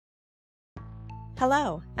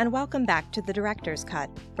Hello, and welcome back to The Director's Cut,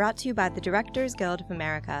 brought to you by the Directors Guild of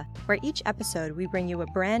America, where each episode we bring you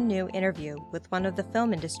a brand new interview with one of the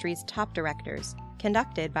film industry's top directors,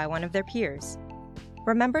 conducted by one of their peers.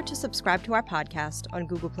 Remember to subscribe to our podcast on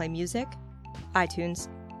Google Play Music, iTunes,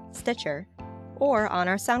 Stitcher, or on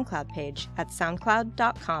our SoundCloud page at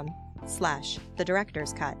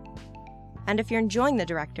soundcloud.com/thedirectorscut. And if you're enjoying The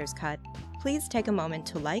Director's Cut, please take a moment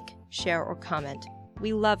to like, share, or comment.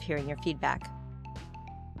 We love hearing your feedback.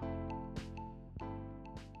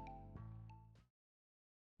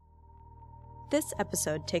 This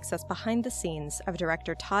episode takes us behind the scenes of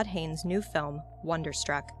director Todd Haynes' new film,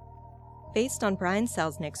 Wonderstruck. Based on Brian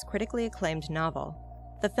Selznick's critically acclaimed novel,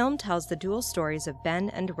 the film tells the dual stories of Ben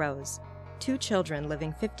and Rose, two children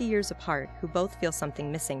living 50 years apart who both feel something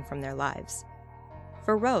missing from their lives.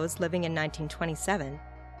 For Rose, living in 1927,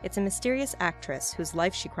 it's a mysterious actress whose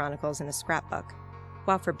life she chronicles in a scrapbook,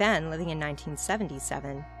 while for Ben, living in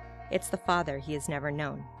 1977, it's the father he has never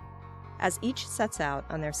known. As each sets out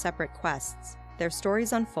on their separate quests, their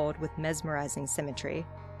stories unfold with mesmerizing symmetry.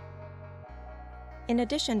 In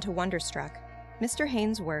addition to Wonderstruck, Mr.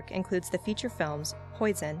 Haynes' work includes the feature films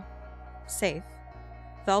Poison, Safe,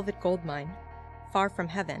 Velvet Goldmine, Far From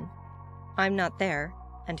Heaven, I'm Not There,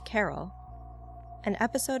 and Carol, an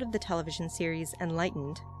episode of the television series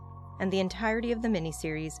Enlightened, and the entirety of the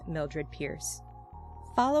miniseries Mildred Pierce.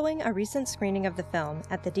 Following a recent screening of the film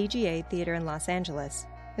at the DGA Theater in Los Angeles,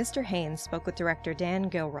 Mr. Haynes spoke with director Dan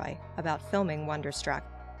Gilroy about filming Wonderstruck.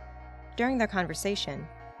 During their conversation,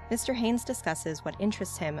 Mr. Haynes discusses what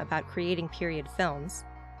interests him about creating period films,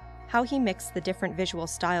 how he mixed the different visual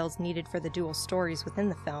styles needed for the dual stories within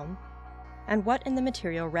the film, and what in the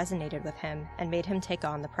material resonated with him and made him take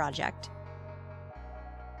on the project.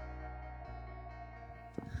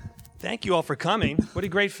 Thank you all for coming. What a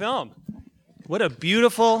great film. What a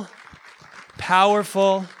beautiful,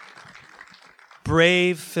 powerful,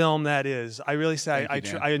 brave film that is. I really say I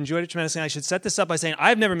enjoyed it tremendously. I should set this up by saying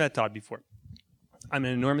I've never met Todd before. I'm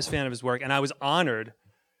an enormous fan of his work, and I was honored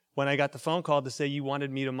when I got the phone call to say you wanted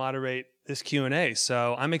me to moderate this Q&A.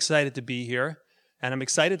 So I'm excited to be here, and I'm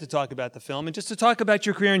excited to talk about the film and just to talk about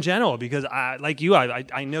your career in general, because I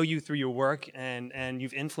know you through your work, and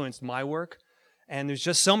you've influenced my work, and there's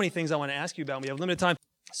just so many things I want to ask you about, and we have limited time.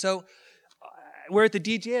 So we're at the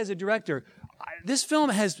DGA as a director. This film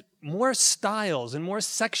has more styles and more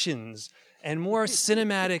sections and more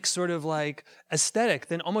cinematic sort of like aesthetic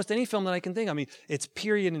than almost any film that I can think. I mean, it's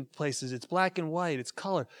period in places, it's black and white, it's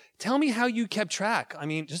color. Tell me how you kept track. I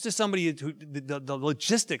mean, just as somebody who, the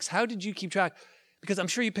logistics, how did you keep track? Because I'm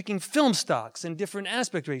sure you're picking film stocks and different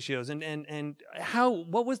aspect ratios, and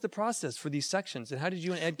what was the process for these sections, and how did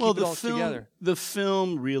you and Ed keep it all together? The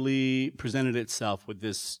film really presented itself with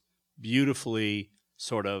this beautifully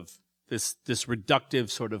sort of this reductive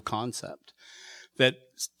sort of concept that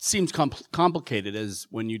seems complicated as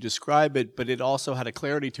when you describe it, but it also had a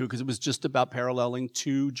clarity to it because it was just about paralleling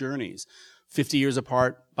two journeys, 50 years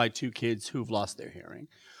apart by two kids who've lost their hearing.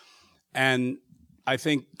 And I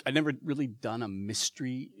think I'd never really done a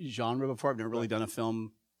mystery genre before. I've never really done a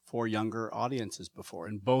film for younger audiences before.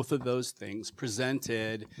 And both of those things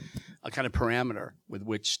presented a kind of parameter with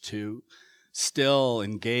which to still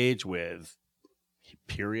engage with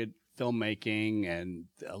period filmmaking and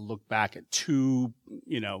look back at two,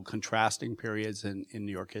 contrasting periods in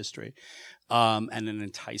New York history, and an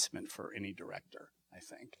enticement for any director, I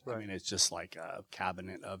think. Right. I mean, it's just like a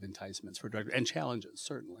cabinet of enticements for directors and challenges,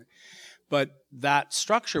 certainly. But that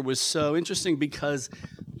structure was so interesting because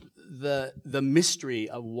the mystery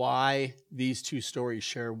of why these two stories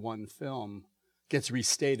share one film gets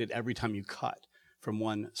restated every time you cut from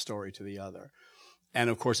one story to the other. And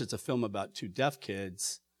of course, it's a film about two deaf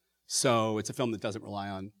kids, so it's a film that doesn't rely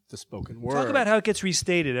on the spoken word. Talk about how it gets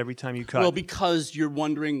restated every time you cut. Well, because you're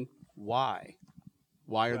wondering why.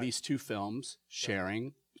 Why are these two films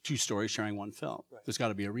two stories sharing one film? Right. There's got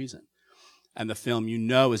to be a reason. And the film,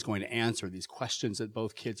 is going to answer these questions that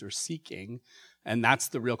both kids are seeking, and that's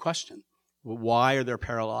the real question. Why are there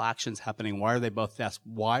parallel actions happening? Why are they both deaf?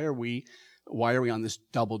 Why are we on this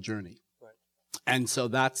double journey? Right. And so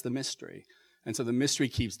that's the mystery. And so the mystery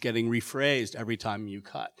keeps getting rephrased every time you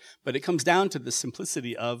cut. But it comes down to the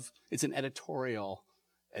simplicity of it's an editorial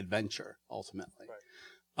adventure, ultimately. Right.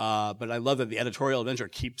 But I love that the editorial adventure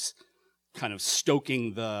keeps kind of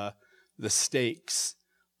stoking the stakes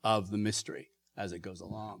of the mystery as it goes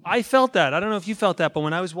along. I felt that. I don't know if you felt that, but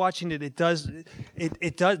when I was watching it, it does.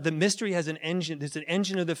 The mystery has an engine. There's an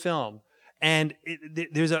engine of the film. And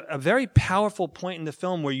there's a very powerful point in the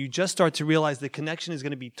film where you just start to realize the connection is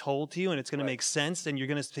going to be told to you, and it's going to make sense, and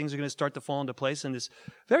things are going to start to fall into place in this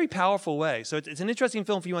very powerful way. So it's an interesting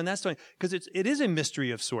film for you on that story, because it is a mystery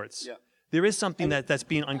of sorts. Yeah. There is something that's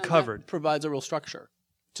being uncovered. That provides a real structure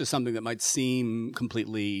to something that might seem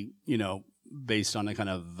completely, based on a kind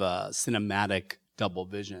of cinematic double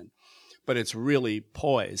vision. But it's really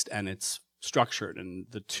poised, and it's structured, and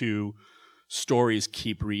the two stories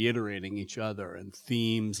keep reiterating each other, and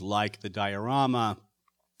themes like the diorama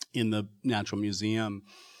in the Museum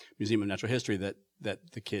of Natural History that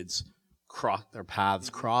the kids their paths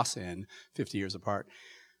cross in 50 years apart,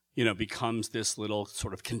 becomes this little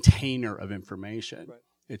sort of container of information. Right.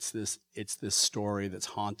 It's this story that's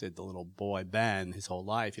haunted the little boy Ben his whole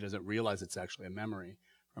life. He doesn't realize it's actually a memory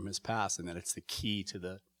from his past, and that it's the key to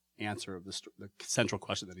the answer of the central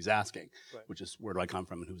question that he's asking, which is, where do I come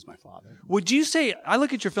from and who's my father? Would you say, I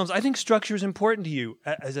look at your films, I think structure is important to you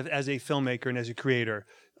as a filmmaker and as a creator.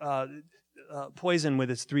 Poison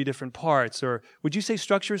with its 3 different parts, or would you say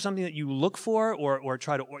structure is something that you look for, or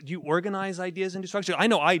try to, do you organize ideas into structure? I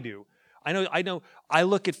know I do. I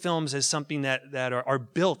look at films as something that are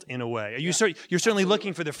built in a way. You're certainly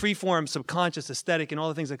looking for the free-form, subconscious, aesthetic, and all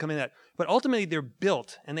the things that come in that. But ultimately, they're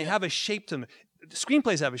built, and they have a shape to them.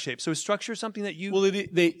 Screenplays have a shape. So is structure something that you... Well,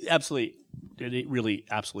 it really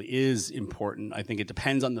absolutely is important. I think it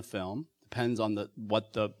depends on the film. Depends on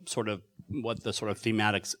what the sort of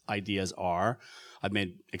thematic ideas are. I've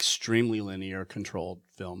made extremely linear, controlled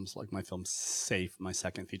films, like my film Safe, my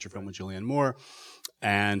second feature film with Julianne Moore,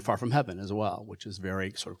 and Far From Heaven as well, which is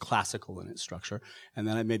very sort of classical in its structure. And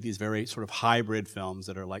then I made these very sort of hybrid films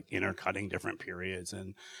that are like intercutting different periods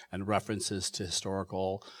and references to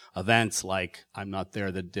historical events, like I'm Not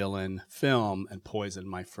There, the Dylan film, and Poison,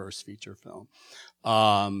 my first feature film.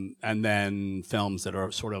 And then films that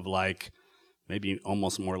are sort of like, maybe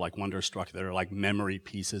almost more like Wonderstruck, that are like memory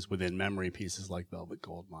pieces within memory pieces, like Velvet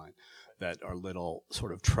Goldmine, that are little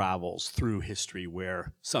sort of travels through history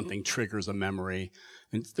where something triggers a memory.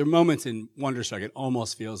 And there are moments in Wonderstruck, it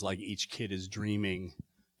almost feels like each kid is dreaming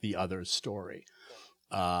the other's story.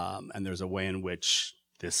 And there's a way in which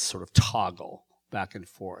this sort of toggle back and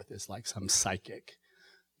forth is like some psychic,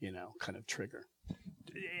 kind of trigger.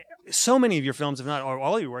 So many of your films, if not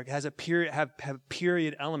all of your work, has a period have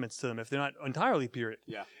period elements to them, if they're not entirely period.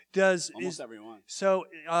 Yeah. Almost every one. So,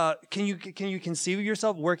 can you conceive of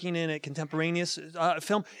yourself working in a contemporaneous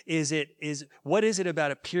film? What is it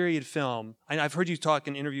about a period film? And I've heard you talk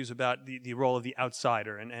in interviews about the role of the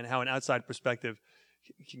outsider and how an outside perspective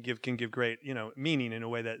can give great meaning in a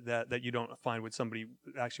way that you don't find with somebody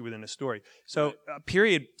actually within a story. So, right. A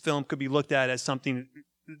period film could be looked at as something.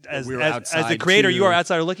 As the creator, you are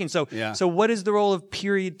outsider looking. So, So what is the role of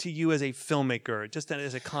period to you as a filmmaker, just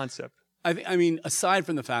as a concept? I mean, aside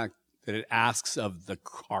from the fact that it asks of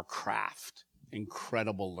our craft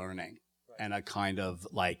incredible learning, right, and a kind of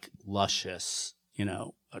like luscious,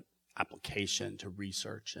 application to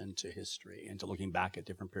research and to history and to looking back at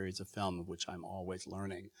different periods of film, of which I'm always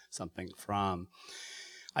learning something from.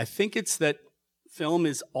 I think it's that film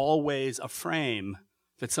is always a frame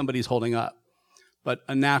that somebody's holding up. But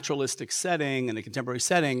a naturalistic setting and a contemporary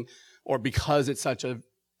setting, or because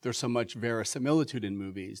there's so much verisimilitude in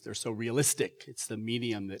movies, they're so realistic. It's the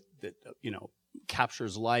medium that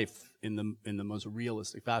captures life in the most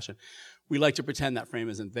realistic fashion. We like to pretend that frame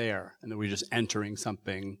isn't there and that we're just entering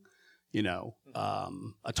something,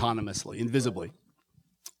 autonomously, invisibly.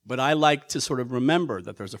 But I like to sort of remember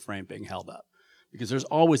that there's a frame being held up, because there's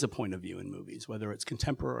always a point of view in movies, whether it's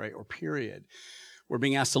contemporary or period. We're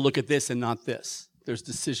being asked to look at this and not this. There's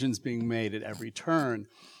decisions being made at every turn.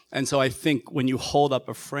 And so I think when you hold up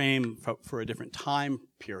a frame for a different time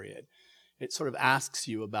period, it sort of asks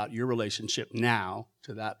you about your relationship now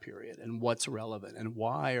to that period and what's relevant and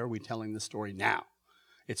why are we telling the story now.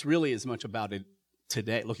 It's really as much about it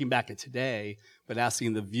today, looking back at today, but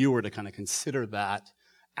asking the viewer to kind of consider that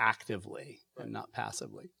actively and not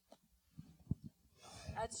passively.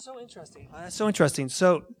 That's so interesting.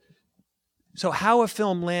 So how a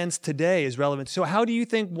film lands today is relevant. So how do you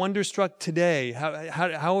think Wonderstruck today,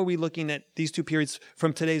 how are we looking at these two periods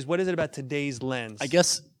from today's, what is it about today's lens? I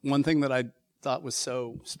guess one thing that I thought was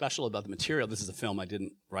so special about the material, this is a film I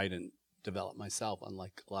didn't write and develop myself,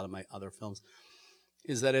 unlike a lot of my other films,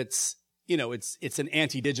 is that it's an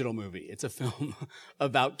anti-digital movie. It's a film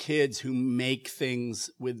about kids who make things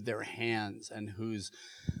with their hands and whose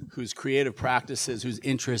creative practices, whose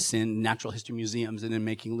interests in natural history museums and in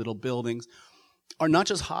making little buildings are not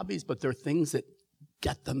just hobbies, but they're things that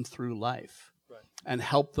get them through life, right, and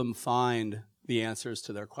help them find the answers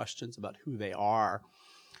to their questions about who they are.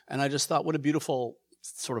 And I just thought, what a beautiful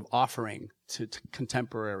sort of offering to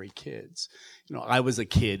contemporary kids. You know, I was a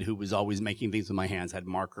kid who was always making things with my hands, had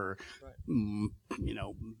marker, you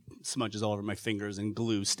know, smudges all over my fingers and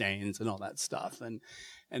glue stains and all that stuff. And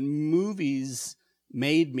movies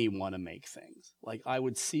made me want to make things. Like, I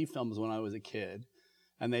would see films when I was a kid,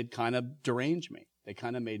 and they'd kind of derange me. They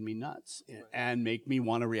kind of made me nuts and make me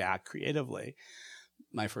want to react creatively.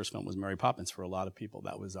 My first film was Mary Poppins. For a lot of people,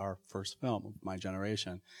 that was our first film of my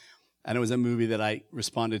generation. And it was a movie that I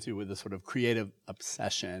responded to with a sort of creative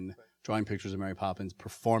obsession, drawing pictures of Mary Poppins,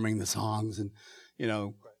 performing the songs, and, you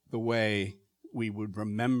know, the way we would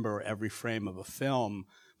remember every frame of a film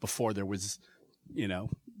before there was, you know,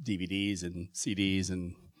 DVDs and CDs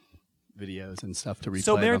and videos and stuff to replay.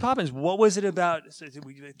 So Mary them. Poppins, what was it about?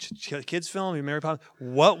 Kids film, Mary Poppins.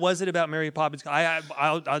 What was it about Mary Poppins?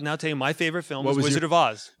 I'll now tell you my favorite film was Wizard of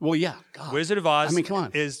Oz. Well, yeah, God. Wizard of Oz. I mean, come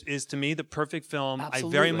on. Is to me the perfect film. Absolutely.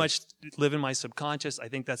 I very much live in my subconscious. I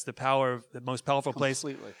think that's the most powerful place.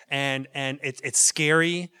 Completely. And it's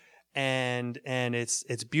scary. And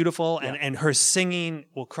it's beautiful, and her singing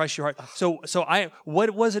will crush your heart. So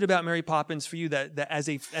what was it about Mary Poppins for you that as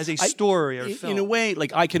a story or film? In a way,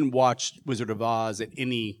 like, I can watch Wizard of Oz at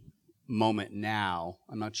any moment now.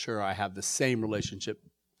 I'm not sure I have the same relationship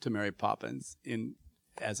to Mary Poppins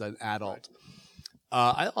as an adult.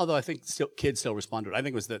 Although I think kids still respond to it. I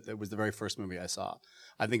think it was the very first movie I saw.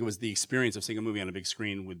 I think it was the experience of seeing a movie on a big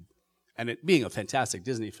screen and it being a fantastic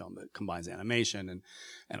Disney film that combines animation and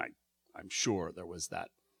I'm sure there was that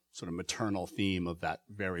sort of maternal theme of that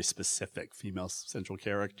very specific female central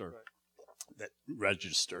character that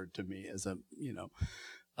registered to me as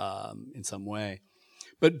in some way.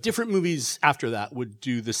 But different movies after that would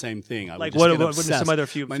do the same thing. I like would just what get some other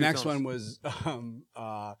few. My few next films. one was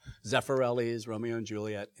Zeffirelli's Romeo and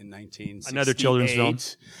Juliet in 1968. Another children's film.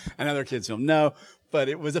 Another kids' film. No, but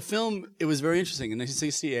it was a film. It was very interesting. In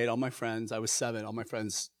 1968, all my friends, I was 7, all my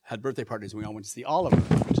friends had birthday parties, and we all went to see Oliver,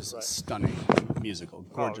 which is a stunning musical,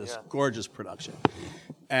 gorgeous production.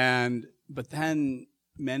 But then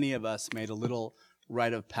many of us made a little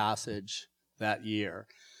rite of passage that year.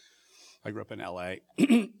 I grew up in LA,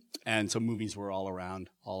 and so movies were all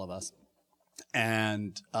around all of us,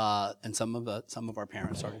 and some of our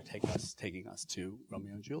parents started taking us to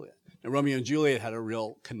Romeo and Juliet. Now, Romeo and Juliet had a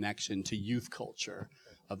real connection to youth culture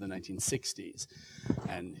of the 1960s,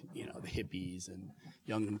 and the hippies and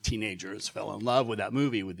young teenagers fell in love with that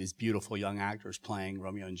movie, with these beautiful young actors playing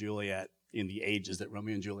Romeo and Juliet in the ages that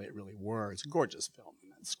Romeo and Juliet really were. It's a gorgeous film,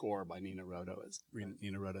 and that score by Nina Rota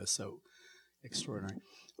is so extraordinary.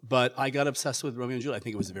 But I got obsessed with Romeo and Juliet. I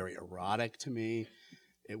think it was very erotic to me.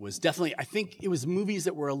 It was definitely, I think it was movies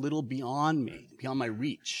that were a little beyond me, beyond my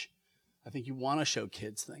reach. I think you want to show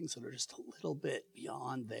kids things that are just a little bit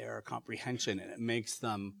beyond their comprehension, and it makes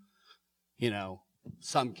them,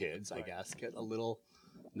 some kids, I guess, get a little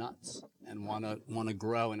nuts and want to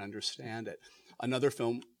grow and understand it. Another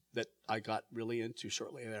film that I got really into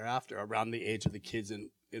shortly thereafter, around the age of the kids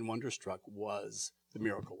in Wonderstruck, was The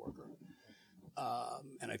Miracle Worker.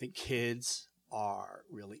 And I think kids are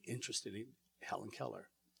really interested in Helen Keller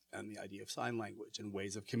and the idea of sign language and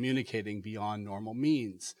ways of communicating beyond normal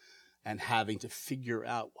means, and having to figure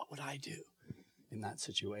out, what would I do in that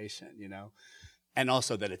situation, And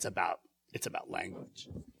also that it's about language.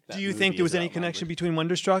 Do you think there was any connection between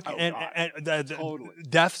Wonderstruck and the totally.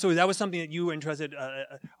 deaf? So that was something that you were interested,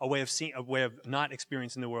 a way of not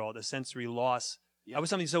experiencing the world, a sensory loss. Yeah. That was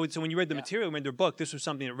something. So when you read the material, read their book, this was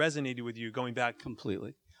something that resonated with you going back.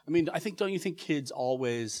 Completely. I mean, don't you think kids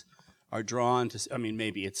always are drawn to? I mean,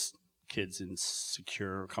 maybe it's kids in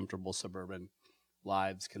secure, comfortable suburban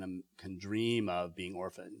lives can dream of being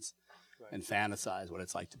orphans, and fantasize what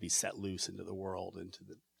it's like to be set loose into the world, into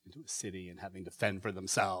a city, and having to fend for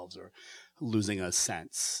themselves, or losing a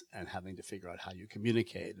sense and having to figure out how you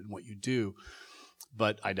communicate and what you do.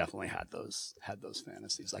 But I definitely had those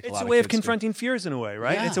fantasies. Like it's a way of confronting fears in a way,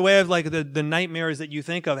 right? Yeah. It's a way of like the nightmares that you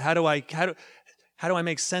think of. How do I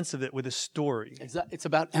make sense of it with a story? I think it's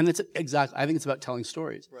about telling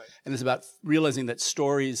stories, right. And it's about realizing that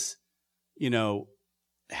stories,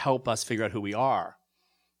 help us figure out who we are.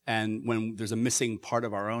 And when there's a missing part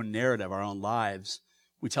of our own narrative, our own lives,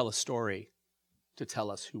 we tell a story to tell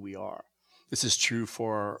us who we are. This is true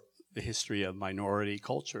for the history of minority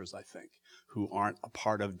cultures, I think, who aren't a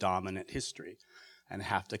part of dominant history and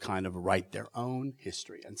have to kind of write their own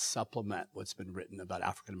history and supplement what's been written about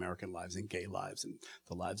African-American lives and gay lives and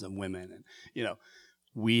the lives of women. And,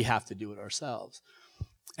 we have to do it ourselves.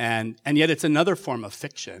 And yet it's another form of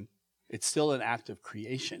fiction. It's still an act of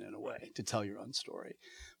creation in a way to tell your own story.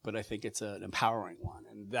 But I think it's an empowering one.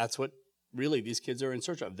 And that's what really these kids are in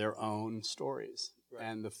search of their own stories. Right.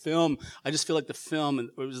 And the film, I just feel like the film, and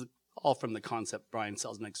it was all from the concept, Brian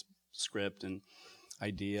Selznick's script and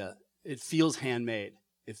idea. It feels handmade.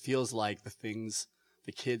 It feels like the things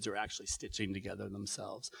the kids are actually stitching together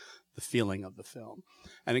themselves, the feeling of the film.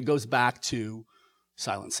 And it goes back to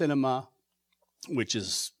silent cinema, which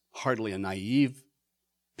is hardly a naive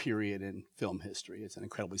period in film history. It's an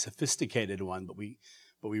incredibly sophisticated one, but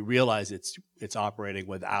we realize it's operating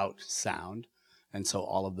without sound. And so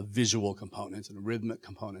all of the visual components and rhythmic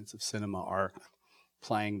components of cinema are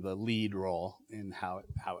playing the lead role in how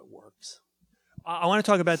it works. I want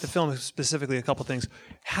to talk about the film specifically, a couple things.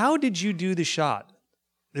 How did you do the shot?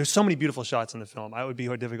 There's so many beautiful shots in the film. It would be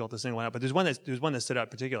difficult to single one out, but there's one that stood out in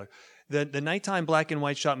particular. The nighttime black and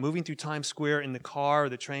white shot moving through Times Square in the car or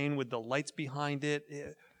the train with the lights behind it.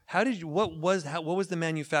 What was the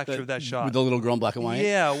manufacture of that shot? With the little girl in black and white?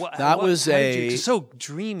 Yeah. It's so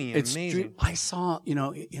dreamy and amazing. I saw,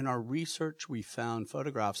 in our research, we found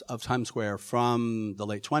photographs of Times Square from the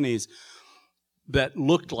late 20s that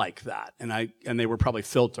looked like that. And they were probably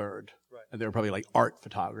filtered. Right. And they were probably like art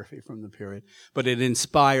photography from the period. But it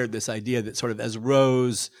inspired this idea that sort of as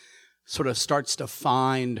Rose sort of starts to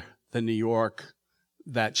find the New York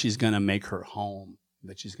that she's going to make her home,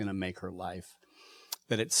 that she's going to make her life,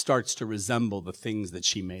 that it starts to resemble the things that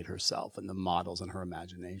she made herself and the models in her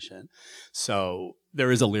imagination. So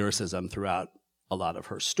there is a lyricism throughout a lot of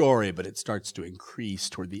her story, but it starts to increase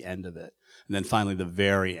toward the end of it. And then finally, the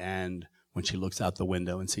very end, when she looks out the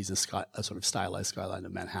window and sees a sort of stylized skyline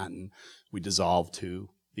of Manhattan, we dissolve to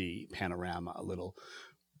the panorama, a little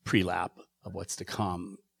prelap of what's to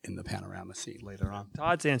come in the panorama scene later on.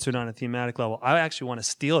 Todd's answered on a thematic level. I actually want to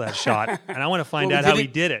steal that shot, and I want to find out how he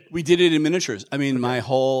did it. We did it in miniatures. I mean, the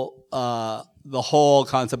whole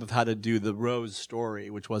concept of how to do the Rose story,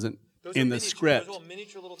 which wasn't in the script. Those are all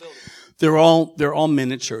miniature little buildings. They're all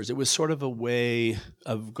miniatures. It was sort of a way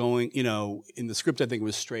of going, in the script I think it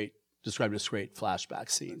was described as straight flashback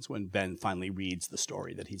scenes when Ben finally reads the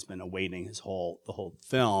story that he's been awaiting the whole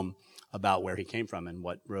film about where he came from and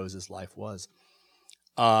what Rose's life was.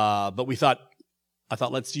 But I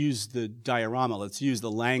thought, let's use the diorama, let's use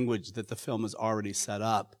the language that the film has already set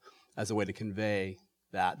up as a way to convey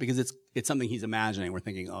that, because it's something he's imagining. We're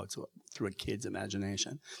thinking, it's through a kid's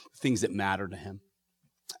imagination, things that matter to him.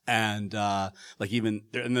 And there are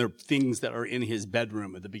things that are in his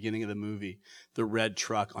bedroom at the beginning of the movie. The red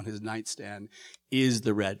truck on his nightstand is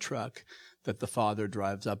the red truck that the father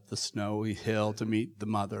drives up the snowy hill to meet the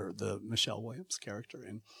mother, the Michelle Williams character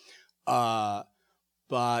in.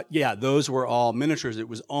 But yeah, those were all miniatures. It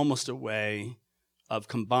was almost a way of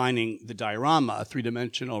combining the diorama, a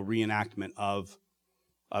three-dimensional reenactment of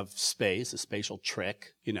space, a spatial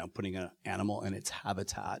trick, putting an animal in its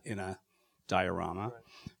habitat in a diorama, right,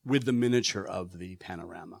 with the miniature of the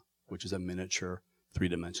panorama, which is a miniature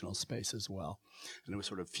three-dimensional space as well. And it was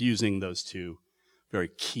sort of fusing those two very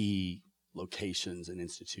key locations and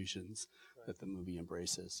institutions that the movie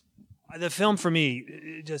embraces. The film, for me,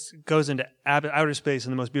 it just goes into outer space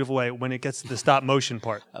in the most beautiful way when it gets to the stop motion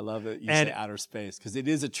part. I love that you say outer space, because it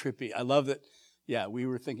is a trippy. I love that. Yeah, we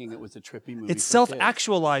were thinking it was a trippy movie. It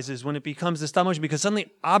self-actualizes when it becomes the stop motion, because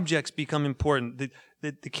suddenly objects become important.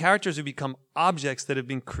 The characters have become objects that have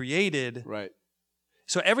been created. Right.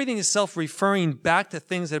 So everything is self-referring back to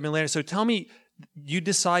things that have been later. So tell me, you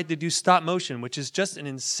decide to do stop motion, which is just an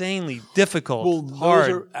insanely difficult,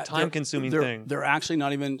 hard, time-consuming thing. They're actually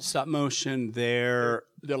not even stop motion. They're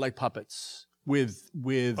like puppets with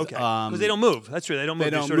because they don't move. That's true. They don't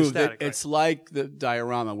move. They're sort of static. It's like the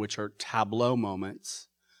diorama, which are tableau moments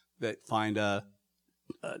that find an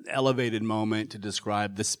elevated moment to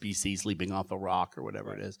describe the species leaping off a rock or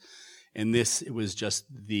whatever it is. In this, it was just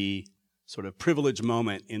the sort of privileged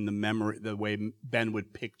moment in the memory, the way Ben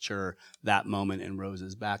would picture that moment in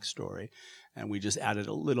Rose's backstory. And we just added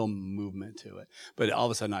a little movement to it. But all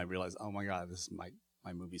of a sudden I realized, oh my God, this is my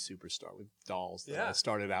movie superstar with dolls that I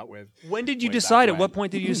started out with. When did you decide? At what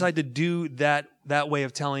point did you decide to do that way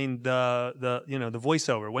of telling the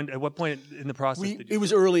voiceover? At what point in the process did you? It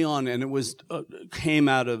was early on, and it was came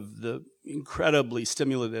out of the incredibly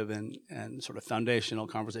stimulative and sort of foundational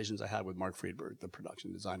conversations I had with Mark Friedberg, the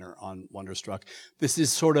production designer on Wonderstruck. This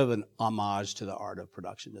is sort of an homage to the art of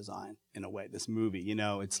production design in a way. This movie,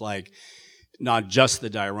 it's like not just the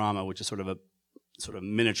diorama, which is sort of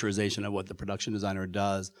miniaturization of what the production designer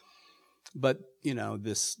does, but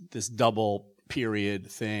this double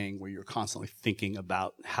period thing where you're constantly thinking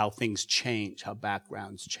about how things change, how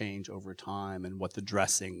backgrounds change over time, and what the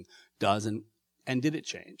dressing does, and did it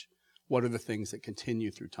change? What are the things that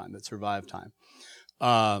continue through time, that survive time?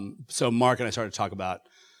 So Mark and I started to talk about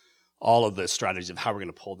all of the strategies of how we're going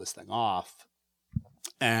to pull this thing off.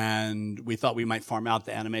 And we thought we might farm out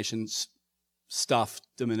the animation stuff,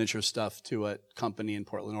 the miniature stuff, to a company in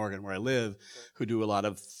Portland, Oregon, where I live, who do a lot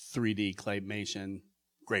of 3D claymation,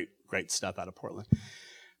 great stuff out of Portland.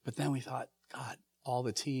 But then we thought, God, all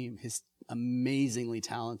the team, his amazingly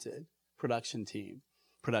talented production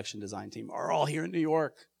design team, are all here in New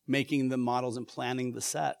York, making the models and planning the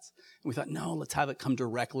sets. And we thought, no, let's have it come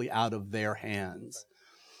directly out of their hands.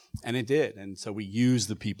 And it did. And so we used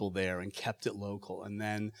the people there and kept it local. And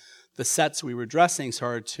then the sets we were dressing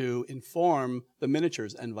started to inform the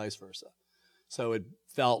miniatures and vice versa. So it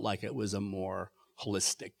felt like it was a more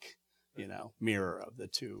holistic, mirror of the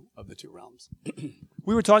two realms.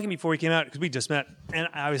 We were talking before we came out, because we just met, and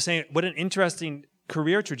I was saying what an interesting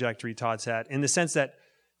career trajectory Todd's had, in the sense that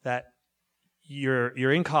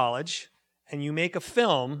you're in college and you make a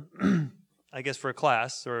film, I guess for a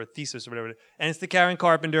class or a thesis or whatever, and it's the Karen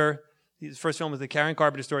Carpenter. His first film was the Karen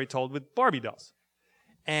Carpenter story told with Barbie dolls,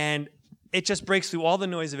 and it just breaks through all the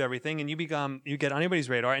noise of everything, and you get on anybody's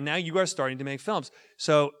radar, and now you are starting to make films.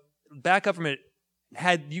 So back up from it.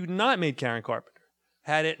 Had you not made Karen Carpenter,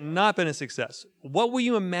 had it not been a success, what were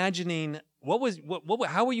you imagining?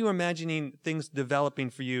 How were you imagining things developing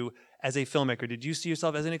for you as a filmmaker? Did you see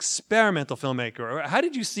yourself as an experimental filmmaker, or how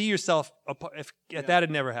did you see yourself if that had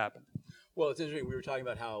never happened? Well, it's interesting. We were talking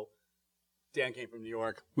about how Dan came from New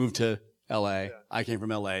York, moved to L.A. Yeah. I came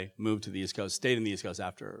from L.A., moved to the East Coast, stayed in the East Coast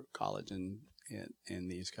after college in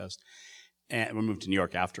the East Coast. And we moved to New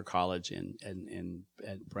York after college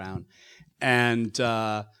at Brown, and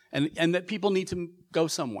that people need to go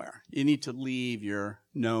somewhere. You need to leave your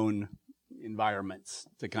known environments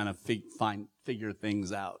to kind of figure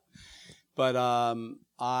things out. But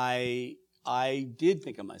I did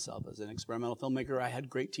think of myself as an experimental filmmaker. I had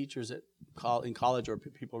great teachers in college, or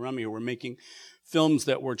people around me, who were making films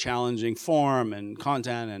that were challenging form and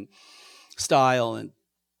content and style,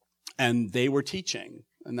 and they were teaching.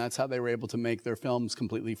 And that's how they were able to make their films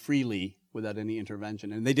completely freely without any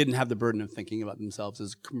intervention. And they didn't have the burden of thinking about themselves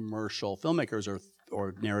as commercial filmmakers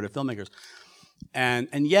or narrative filmmakers.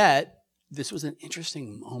 And yet, this was an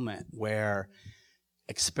interesting moment where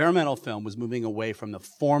experimental film was moving away from the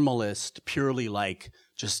formalist, purely like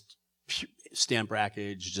just stamp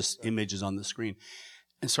package, just images on the screen,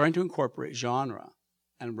 and starting to incorporate genre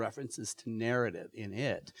and references to narrative in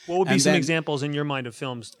it. What would be some examples in your mind of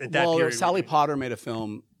films at that period? Sally Potter made a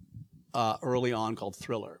film early on called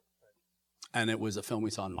Thriller. And it was a film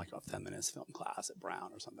we saw in like a feminist film class at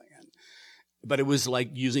Brown or something. But it was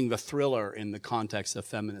like using the thriller in the context of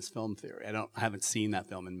feminist film theory. I haven't seen that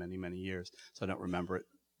film in many, many years, so I don't remember it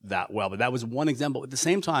that well. But that was one example. At the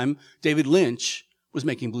same time, David Lynch was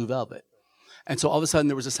making Blue Velvet. And so all of a sudden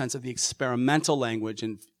there was a sense of the experimental language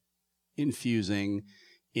and infusing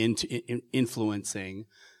influencing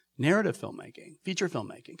narrative filmmaking, feature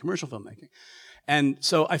filmmaking, commercial filmmaking. And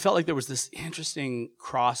so I felt like there was this interesting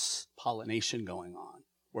cross-pollination going on,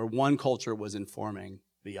 where one culture was informing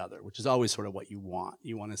the other, which is always sort of what you want.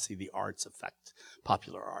 You want to see the arts affect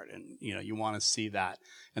popular art, and you want to see that.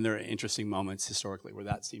 And there are interesting moments historically where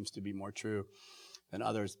that seems to be more true than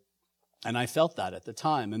others. And I felt that at the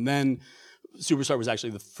time. And then Superstar was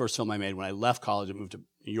actually the first film I made when I left college and moved to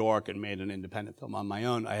New York and made an independent film on my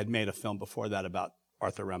own. I had made a film before that about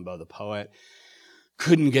Arthur Rimbaud, the poet.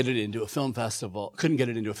 Couldn't get it into a film festival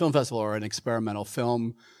or an experimental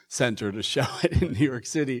film center to show it in New York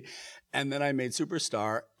City. And then I made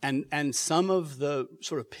Superstar. And some of the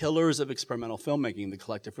sort of pillars of experimental filmmaking, the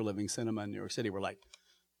Collective for Living Cinema in New York City, were like,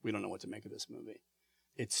 we don't know what to make of this movie.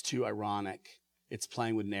 It's too ironic. It's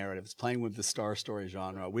playing with narrative. It's playing with the star story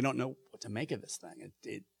genre. We don't know what to make of this thing.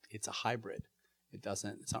 It's a hybrid. It's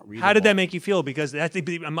not readable. How did that make you feel? Because as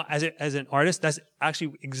an artist, that's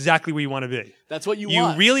actually exactly where you want to be. That's what you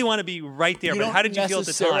want. You really want to be right there. But how did you feel at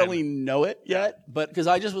the time? You don't necessarily know it yet, but because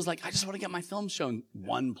I just was like, I just want to get my film shown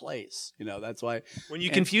one place. That's why. When you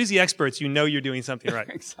confuse the experts, you're doing something right.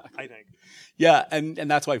 Exactly. I think. Yeah,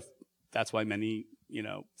 and that's why many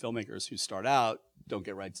filmmakers who start out don't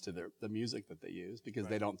get rights to the music that they use, because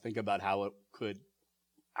they don't think about how it could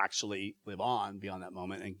actually live on beyond that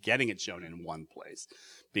moment, and getting it shown in one place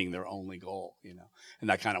being their only goal, and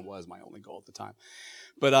that kind of was my only goal at the time.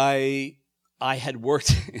 But I had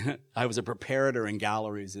worked, I was a preparator in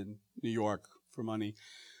galleries in New York for money,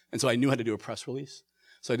 and so I knew how to do a press release.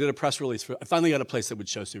 So I did a press release I finally got a place that would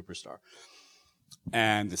show Superstar,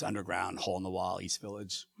 and this underground hole-in-the-wall East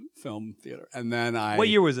Village film theater. And then What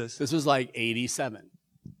year was this? This was like 87.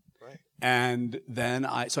 And then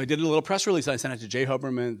I did a little press release. I sent it to Jay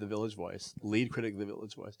Hoberman, The Village Voice, lead critic of The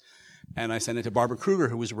Village Voice. And I sent it to Barbara Kruger,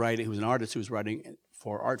 who was an artist who was writing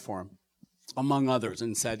for art forum, among others,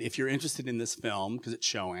 and said, if you're interested in this film, because it's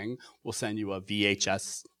showing, we'll send you a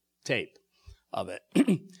VHS tape of it.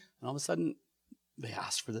 And all of a sudden, they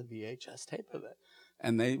asked for the VHS tape of it.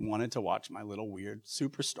 And they wanted to watch my little weird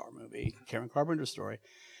superstar movie, Karen Carpenter's story.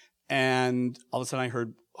 And all of a sudden I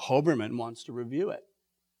heard Hoberman wants to review it.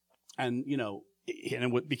 And,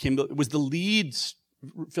 it was the lead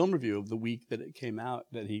film review of the week that it came out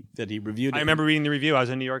that he reviewed it. I remember reading the review. I was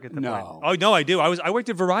in New York at the point. No. Oh, no, I do. I worked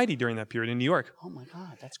at Variety during that period in New York. Oh my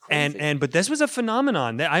God, that's crazy. But this was a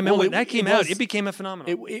phenomenon. I remember when that came out, it became a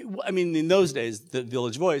phenomenon. In those days, the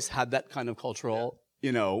Village Voice had that kind of cultural,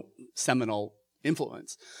 seminal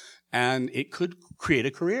influence. And it could create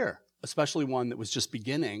a career, especially one that was just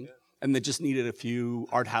beginning and that just needed a few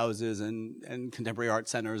art houses and contemporary art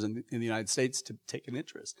centers in the United States to take an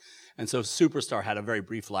interest. And so Superstar had a very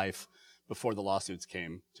brief life before the lawsuits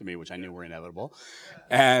came to me, which I knew were inevitable.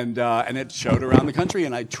 And it showed around the country,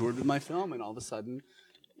 and I toured with my film, and all of a sudden,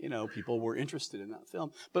 people were interested in that film.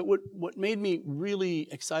 But what made me really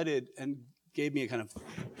excited and gave me a kind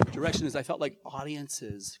of direction is I felt like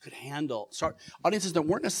audiences could audiences that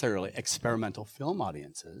weren't necessarily experimental film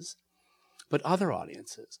audiences, but other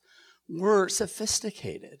audiences were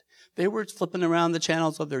sophisticated. They were flipping around the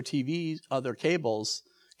channels of their TVs, other cable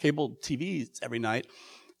TVs every night,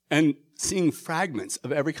 and seeing fragments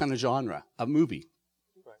of every kind of genre of movie.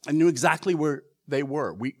 I knew exactly where they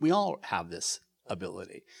were. We all have this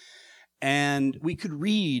ability. And we could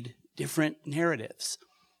read different narratives.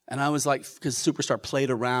 And I was like, because Superstar played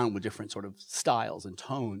around with different sort of styles and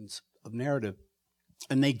tones of narrative,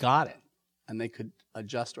 and they got it, and they could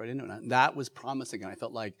adjust right into it. And that was promising, and I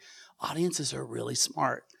felt like audiences are really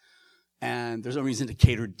smart, and there's no reason to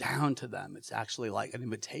cater down to them. It's actually like an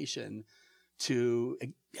invitation to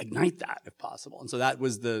ignite that, if possible. And so that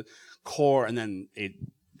was the core, and then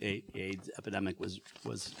AIDS epidemic was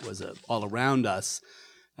all around us,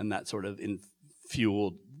 and that sort of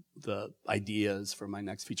fueled the ideas for my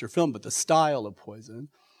next feature film. But the style of Poison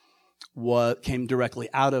came directly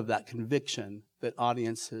out of that conviction that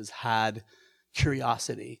audiences had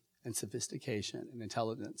curiosity and sophistication and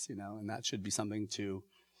intelligence, and that should be something to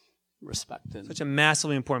respect. Such a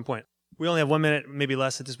massively important point. We only have 1 minute, maybe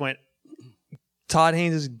less at this point. Todd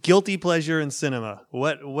Haynes' guilty pleasure in cinema.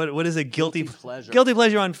 What is a guilty pleasure? Guilty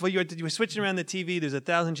pleasure on you were switching around the TV. There's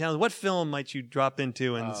 1,000 channels. What film might you drop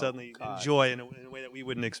into and suddenly enjoy in a way that we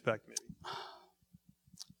wouldn't expect? Maybe.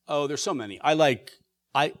 Oh, there's so many.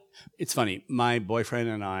 It's funny. My boyfriend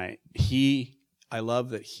and I love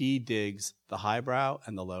that he digs the highbrow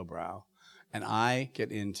and the lowbrow, and I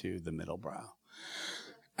get into the middle brow.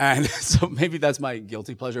 And so maybe that's my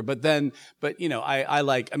guilty pleasure. But this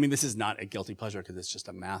is not a guilty pleasure because it's just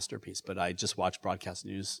a masterpiece. But I just watched Broadcast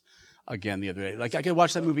News again the other day. Like, I could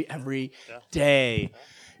watch that movie every day.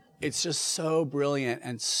 It's just so brilliant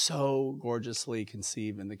and so gorgeously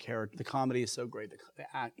conceived. And the comedy is so great. The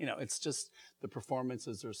act, it's just, the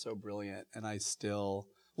performances are so brilliant. And I still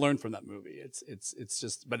learn from that movie. It's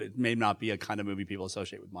just, but it may not be a kind of movie people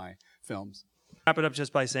associate with my films. Wrap it up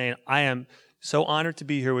just by saying I am so honored to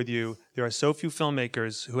be here with you. There are so few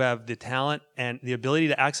filmmakers who have the talent and the ability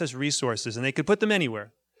to access resources, and they could put them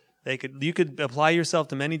anywhere. You could apply yourself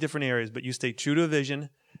to many different areas, but you stay true to a vision.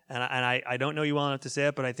 And I don't know you well enough to say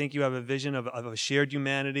it, but I think you have a vision of a shared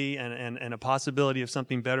humanity and a possibility of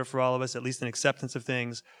something better for all of us, at least an acceptance of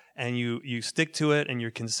things. And you stick to it, and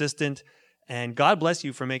you're consistent. And God bless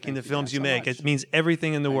you for making the films you make. It means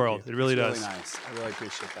everything in the world. It really does. It's really nice. I really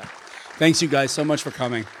appreciate that. Thanks, you guys, so much for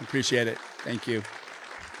coming. Appreciate it. Thank you.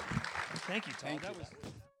 Thank you, Todd.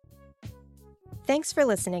 Thanks for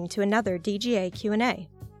listening to another DGA Q&A.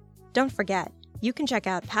 Don't forget, you can check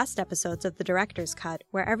out past episodes of The Director's Cut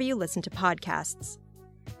wherever you listen to podcasts.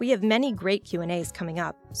 We have many great Q&As coming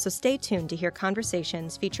up, so stay tuned to hear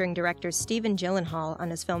conversations featuring director Stephen Gyllenhaal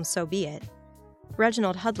on his film So Be It,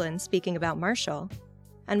 Reginald Hudlin speaking about Marshall,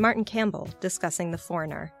 and Martin Campbell discussing The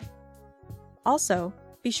Foreigner. Also,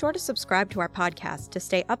 be sure to subscribe to our podcast to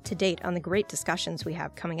stay up to date on the great discussions we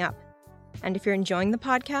have coming up. And if you're enjoying the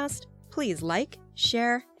podcast, please like,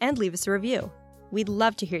 share, and leave us a review. We'd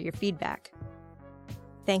love to hear your feedback.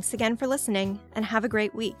 Thanks again for listening, and have a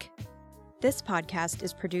great week. This podcast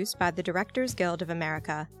is produced by the Directors Guild of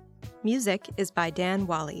America. Music is by Dan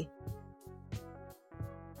Wally.